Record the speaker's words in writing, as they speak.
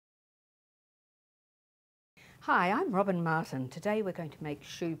Hi, I'm Robin Martin. Today we're going to make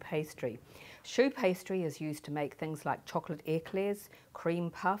choux pastry. Choux pastry is used to make things like chocolate eclairs, cream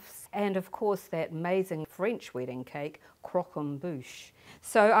puffs, and of course that amazing French wedding cake, croquembouche.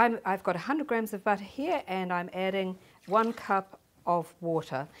 So I've got 100 grams of butter here and I'm adding 1 cup of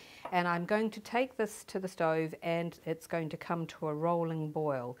water, and I'm going to take this to the stove and it's going to come to a rolling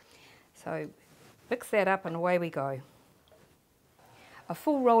boil. So mix that up and away we go. A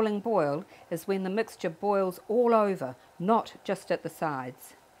full rolling boil is when the mixture boils all over, not just at the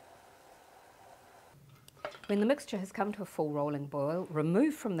sides. When the mixture has come to a full rolling boil,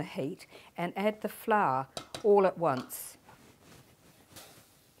 remove from the heat and add the flour all at once.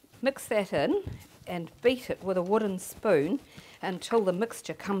 Mix that in and beat it with a wooden spoon until the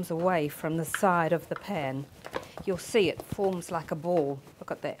mixture comes away from the side of the pan. You'll see it forms like a ball.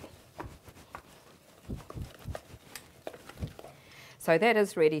 Look at that. So that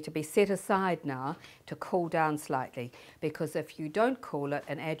is ready to be set aside now to cool down slightly, because if you don't cool it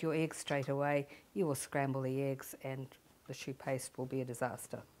and add your eggs straight away, you will scramble the eggs and the choux paste will be a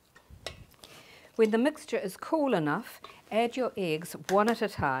disaster. When the mixture is cool enough, add your eggs one at a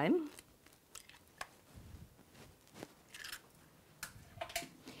time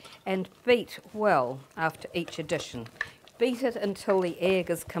and beat well after each addition. Beat it until the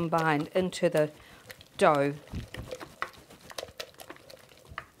egg is combined into the dough.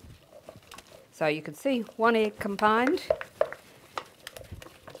 So you can see 1 egg combined,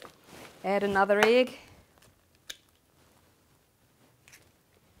 add another egg,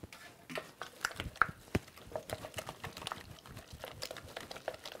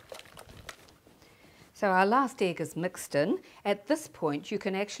 so our last egg is mixed in. At this point you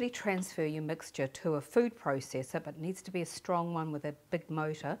can actually transfer your mixture to a food processor, but it needs to be a strong one with a big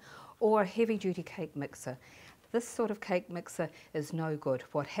motor, or a heavy duty cake mixer. This sort of cake mixer is no good.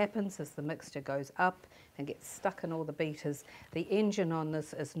 What happens is the mixture goes up and gets stuck in all the beaters. The engine on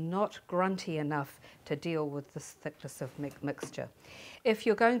this is not grunty enough to deal with this thickness of mixture. If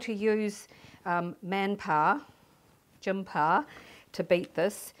you're going to use manpower, gym power, to beat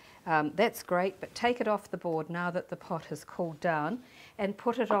this, that's great, but take it off the board now that the pot has cooled down and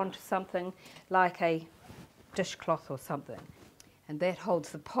put it onto something like a dishcloth or something, and that holds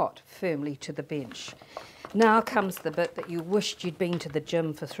the pot firmly to the bench. Now comes the bit that you wished you'd been to the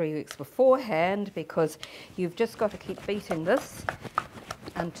gym for 3 weeks beforehand, because you've just got to keep beating this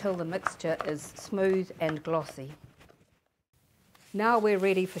until the mixture is smooth and glossy. Now we're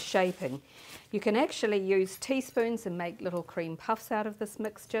ready for shaping. You can actually use teaspoons and make little cream puffs out of this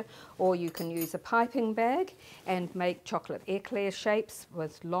mixture, or you can use a piping bag and make chocolate eclair shapes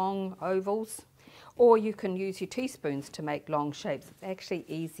with long ovals. Or you can use your teaspoons to make long shapes. It's actually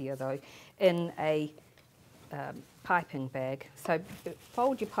easier though in a piping bag. So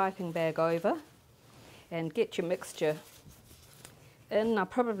fold your piping bag over and get your mixture in. I'll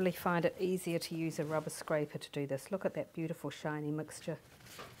probably find it easier to use a rubber scraper to do this. Look at that beautiful shiny mixture.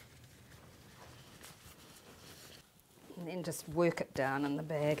 And then just work it down in the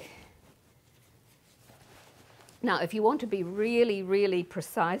bag. Now, if you want to be really, really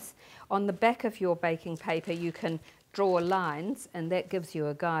precise, on the back of your baking paper you can draw lines, and that gives you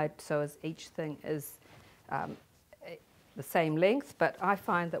a guide so as each thing is the same length. But I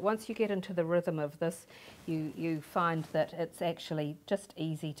find that once you get into the rhythm of this, you find that it's actually just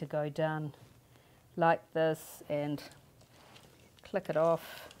easy to go down like this and click it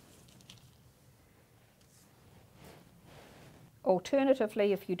off.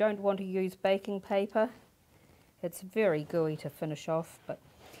 Alternatively, if you don't want to use baking paper, it's very gooey to finish off, but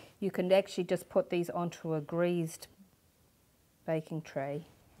you can actually just put these onto a greased baking tray.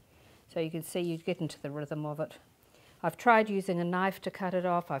 So you can see you get into the rhythm of it. I've tried using a knife to cut it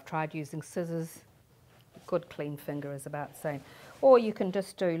off, I've tried using scissors. A good clean finger is about the same. Or you can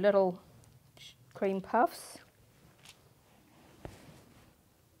just do little cream puffs.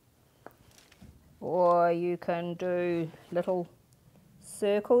 Or you can do little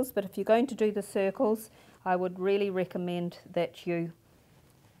circles, but if you're going to do the circles, I would really recommend that you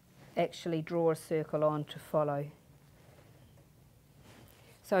actually draw a circle on to follow.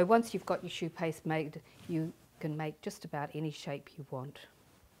 So once you've got your choux paste made, you can make just about any shape you want.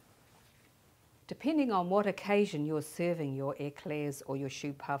 Depending on what occasion you're serving your eclairs or your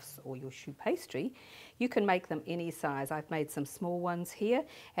choux puffs or your choux pastry, you can make them any size. I've made some small ones here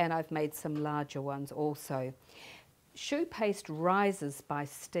and I've made some larger ones also. Choux paste rises by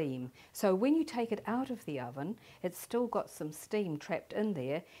steam, so when you take it out of the oven, it's still got some steam trapped in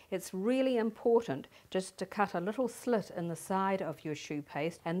there. It's really important just to cut a little slit in the side of your choux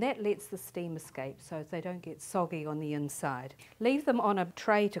paste, and that lets the steam escape so they don't get soggy on the inside. Leave them on a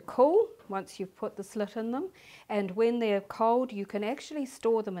tray to cool. once you've put the slit in them, and when they're cold you can actually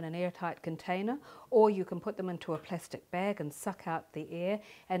store them in an airtight container, or you can put them into a plastic bag and suck out the air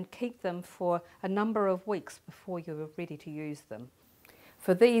and keep them for a number of weeks before you're ready to use them.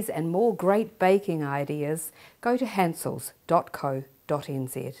 For these and more great baking ideas, go to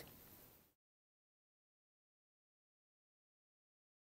hansells.co.nz.